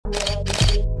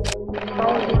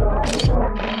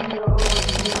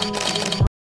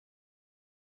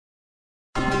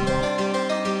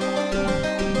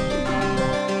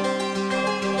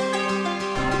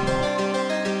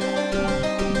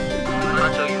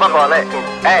Fuck all that.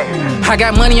 Hey. I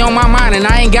got money on my mind and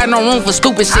I ain't got no room for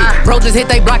stupid shit. Bro just hit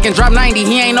they block and drop 90,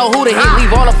 he ain't know who to hit.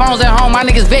 Leave all the phones at home, my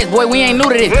niggas vets, boy, we ain't new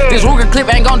to this. This Ruger clip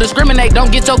ain't gon' discriminate,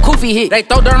 don't get your koofy hit. They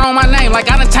throw dirt on my name like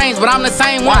I done changed, but I'm the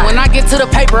same one. When I get to the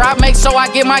paper, I make sure I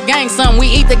get my gang some. We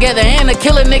eat together and a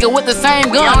killer nigga with the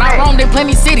same gun. I roamed in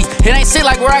plenty cities, it ain't shit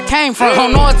like where I came from.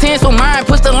 Hold no attends for mine,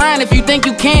 push the line if you think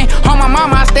you can. On my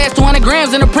mama, I stash 200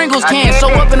 grams in a Pringles can.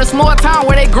 Show up in a small town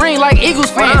where they green like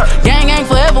Eagles fans. Gang ain't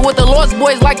forever with the Lost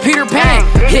Boys like Peter Pan.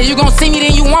 Yeah, you gon' see me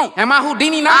then you won't. Am I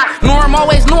Houdini now? Norm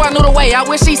always knew I knew the way. I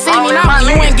wish he see me now.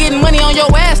 When you ain't getting money on your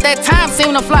ass, that time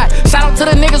seem to fly. Shout out to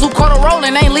the niggas who caught a roll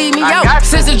and ain't leave me out.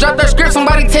 Since it dropped their script,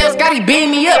 somebody tell Scotty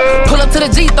beam me up. Pull up to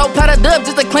the G, throw pot of dub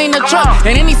just to clean the truck.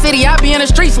 In any city, I be in the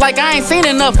streets like I ain't seen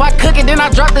enough. I cook it, then I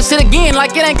drop the shit again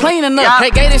like it ain't clean enough.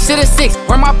 Hey, gave this shit a 6.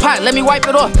 Where my pot? Let me wipe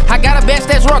it off. I got a batch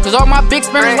that's raw, cause all my big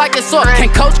spirits like it's soft.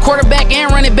 Can coach quarterback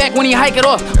and run it back when he hike it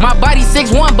off. My body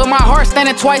 6'1", but my heart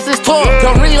standing twice as tall.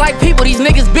 Don't really like people, these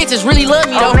niggas bitches really love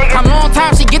me though. I'm long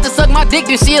time, she get to suck my dick,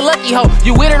 then she a lucky hoe.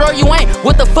 You with it or you ain't,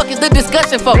 what the fuck is the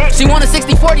discussion for? She want a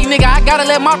 60-40 nigga, I gotta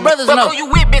let my brothers know. Who you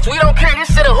with, bitch, we don't care, this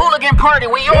shit a hooligan party.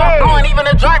 We all blowing, even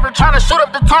the driver trying to shoot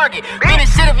up the target. Be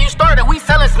this shit if you started, we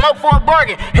selling smoke for a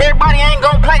bargain. Everybody ain't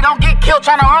gon' play, don't get killed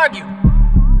trying to argue.